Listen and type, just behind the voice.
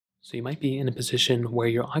So you might be in a position where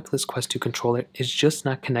your Oculus Quest 2 controller is just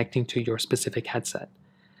not connecting to your specific headset.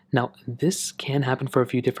 Now, this can happen for a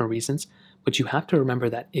few different reasons, but you have to remember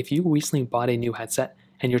that if you recently bought a new headset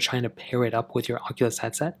and you're trying to pair it up with your Oculus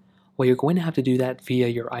headset, well, you're going to have to do that via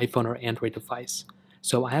your iPhone or Android device.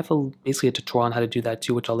 So I have basically a tutorial on how to do that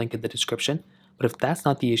too, which I'll link in the description. But if that's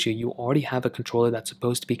not the issue, you already have a controller that's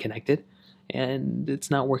supposed to be connected and it's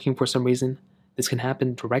not working for some reason, this can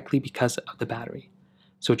happen directly because of the battery.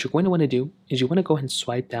 So what you're going to want to do is you want to go ahead and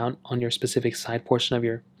swipe down on your specific side portion of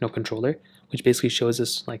your controller, which basically shows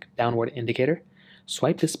this like downward indicator.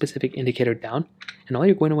 Swipe this specific indicator down, and all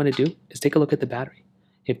you're going to want to do is take a look at the battery.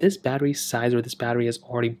 If this battery size or this battery is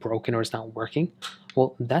already broken or is not working,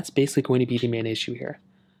 well, that's basically going to be the main issue here.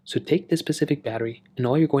 So take this specific battery, and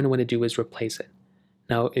all you're going to want to do is replace it.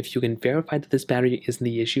 Now, if you can verify that this battery isn't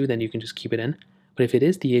the issue, then you can just keep it in. But if it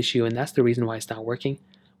is the issue and that's the reason why it's not working,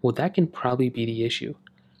 well, that can probably be the issue.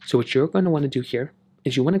 So what you're going to want to do here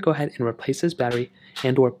is you want to go ahead and replace this battery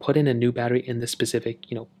and or put in a new battery in this specific,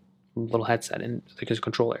 little headset and this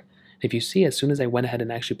controller. And if you see, as soon as I went ahead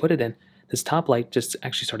and actually put it in, this top light just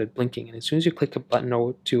actually started blinking. And as soon as you click a button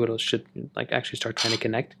or two, it should actually start trying to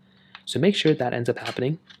connect. So make sure that ends up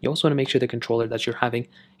happening. You also want to make sure the controller that you're having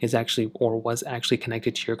is actually or was actually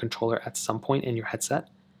connected to your controller at some point in your headset.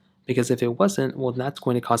 Because if it wasn't, well, that's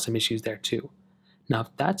going to cause some issues there too. Now, if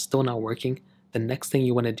that's still not working, the next thing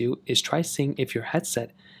you want to do is try seeing if your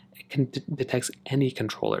headset detects any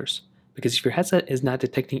controllers. Because if your headset is not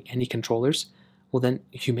detecting any controllers, well then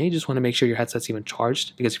you may just want to make sure your headset's even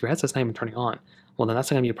charged, because if your headset's not even turning on, well then that's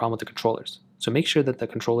not going to be a problem with the controllers. So make sure that the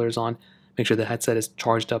controller is on, make sure the headset is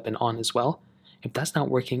charged up and on as well. If that's not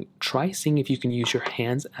working, try seeing if you can use your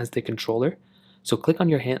hands as the controller. So click on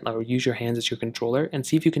your hand or use your hands as your controller and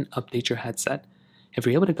see if you can update your headset. If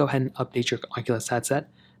you're able to go ahead and update your Oculus headset,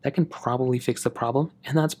 that can probably fix the problem,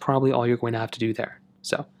 and that's probably all you're going to have to do there.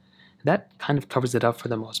 So that kind of covers it up for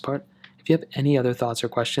the most part. If you have any other thoughts or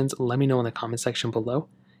questions, let me know in the comment section below.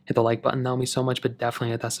 Hit the like button, that would mean so much, but definitely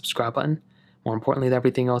hit that subscribe button. More importantly than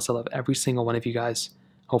everything else, I love every single one of you guys.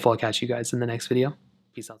 Hopefully I'll catch you guys in the next video.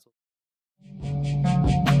 Peace out.